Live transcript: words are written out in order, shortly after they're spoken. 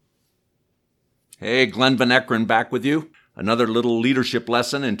Hey, Glenn Van Ekeren back with you. Another little leadership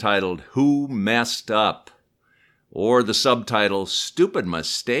lesson entitled, Who Messed Up? Or the subtitle, Stupid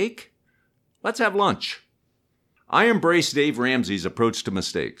Mistake? Let's have lunch. I embrace Dave Ramsey's approach to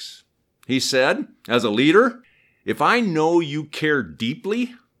mistakes. He said, as a leader, if I know you care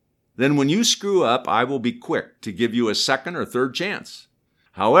deeply, then when you screw up, I will be quick to give you a second or third chance.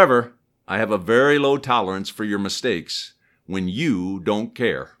 However, I have a very low tolerance for your mistakes when you don't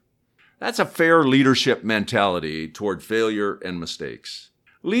care. That's a fair leadership mentality toward failure and mistakes.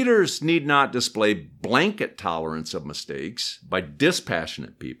 Leaders need not display blanket tolerance of mistakes by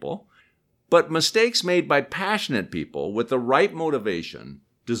dispassionate people, but mistakes made by passionate people with the right motivation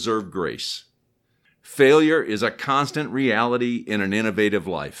deserve grace. Failure is a constant reality in an innovative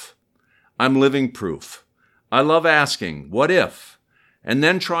life. I'm living proof. I love asking, what if? And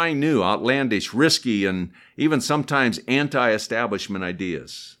then trying new, outlandish, risky, and even sometimes anti-establishment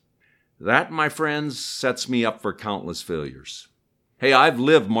ideas. That, my friends, sets me up for countless failures. Hey, I've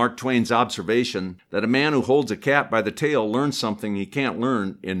lived Mark Twain's observation that a man who holds a cat by the tail learns something he can't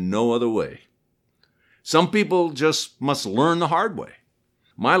learn in no other way. Some people just must learn the hard way.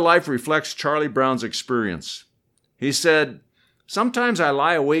 My life reflects Charlie Brown's experience. He said, sometimes I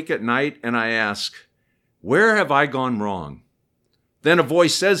lie awake at night and I ask, where have I gone wrong? Then a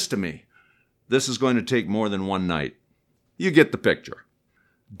voice says to me, this is going to take more than one night. You get the picture.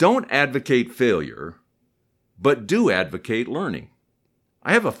 Don't advocate failure, but do advocate learning.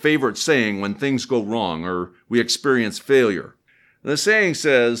 I have a favorite saying when things go wrong or we experience failure. The saying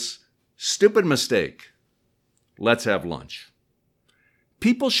says, stupid mistake. Let's have lunch.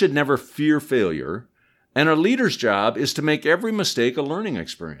 People should never fear failure, and a leader's job is to make every mistake a learning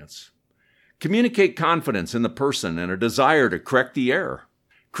experience. Communicate confidence in the person and a desire to correct the error.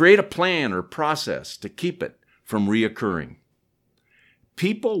 Create a plan or process to keep it from reoccurring.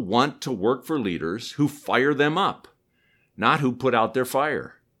 People want to work for leaders who fire them up, not who put out their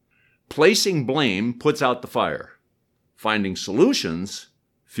fire. Placing blame puts out the fire. Finding solutions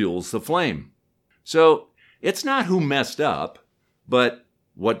fuels the flame. So it's not who messed up, but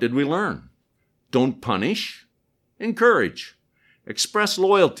what did we learn? Don't punish, encourage. Express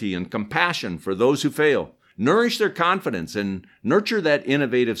loyalty and compassion for those who fail. Nourish their confidence and nurture that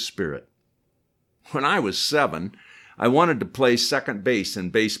innovative spirit. When I was 7, I wanted to play second base in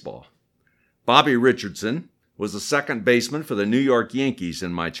baseball. Bobby Richardson was the second baseman for the New York Yankees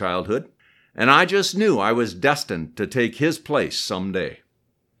in my childhood, and I just knew I was destined to take his place someday.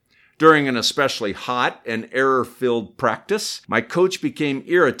 During an especially hot and error-filled practice, my coach became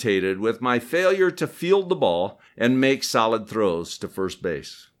irritated with my failure to field the ball and make solid throws to first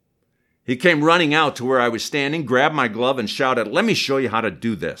base. He came running out to where I was standing, grabbed my glove, and shouted, "Let me show you how to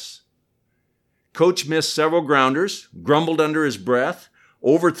do this." Coach missed several grounders, grumbled under his breath,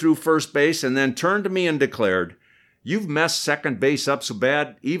 overthrew first base, and then turned to me and declared, "You've messed second base up so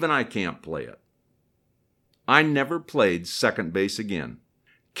bad, even I can't play it." I never played second base again.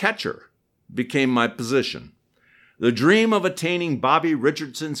 Catcher became my position. The dream of attaining Bobby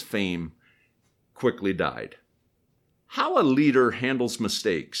Richardson's fame quickly died. How a leader handles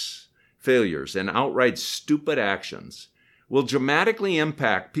mistakes, failures, and outright stupid actions will dramatically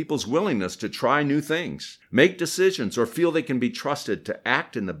impact people's willingness to try new things, make decisions, or feel they can be trusted to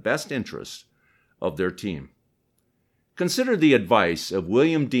act in the best interests of their team. Consider the advice of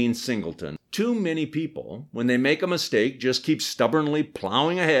William Dean Singleton. Too many people, when they make a mistake, just keep stubbornly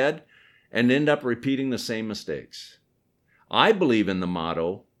plowing ahead and end up repeating the same mistakes. I believe in the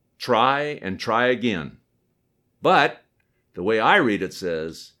motto, try and try again. But the way I read it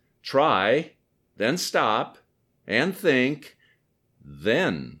says, try, then stop, and think,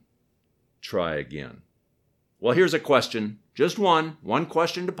 then try again. Well, here's a question, just one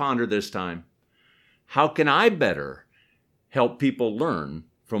question to ponder this time. How can I better help people learn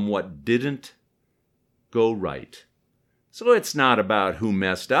from what didn't go right? So it's not about who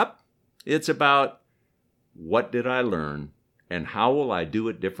messed up. It's about what did I learn and how will I do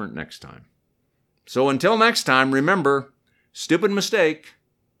it different next time? So until next time, remember, stupid mistake.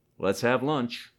 Let's have lunch.